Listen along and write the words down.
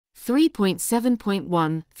3.7.1,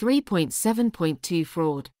 3.7.2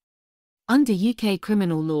 Fraud. Under UK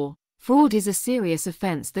criminal law, fraud is a serious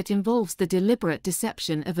offence that involves the deliberate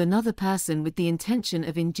deception of another person with the intention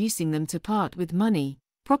of inducing them to part with money,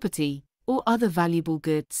 property, or other valuable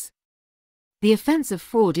goods. The offence of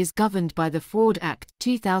fraud is governed by the Fraud Act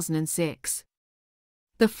 2006.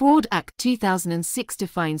 The Fraud Act 2006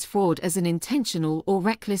 defines fraud as an intentional or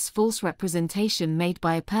reckless false representation made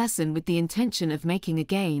by a person with the intention of making a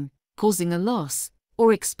gain, causing a loss,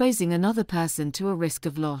 or exposing another person to a risk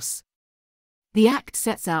of loss. The Act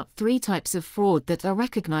sets out three types of fraud that are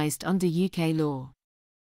recognised under UK law.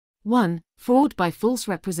 1. Fraud by false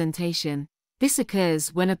representation. This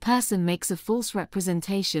occurs when a person makes a false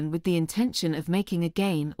representation with the intention of making a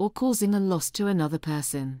gain or causing a loss to another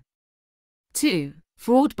person. 2.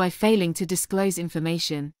 Fraud by failing to disclose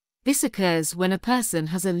information. This occurs when a person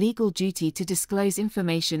has a legal duty to disclose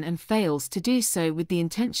information and fails to do so with the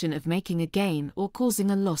intention of making a gain or causing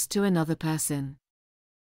a loss to another person.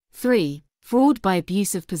 3. Fraud by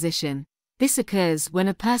abuse of position. This occurs when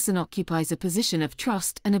a person occupies a position of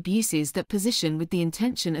trust and abuses that position with the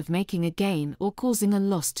intention of making a gain or causing a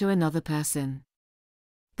loss to another person.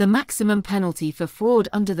 The maximum penalty for fraud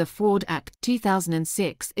under the Fraud Act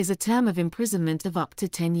 2006 is a term of imprisonment of up to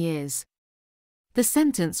 10 years. The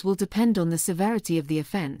sentence will depend on the severity of the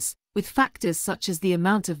offence, with factors such as the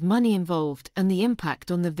amount of money involved and the impact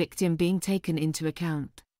on the victim being taken into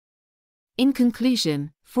account. In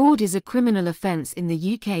conclusion, fraud is a criminal offence in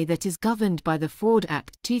the UK that is governed by the Fraud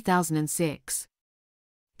Act 2006.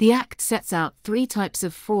 The Act sets out three types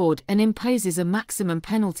of fraud and imposes a maximum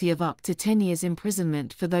penalty of up to 10 years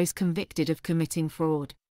imprisonment for those convicted of committing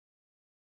fraud.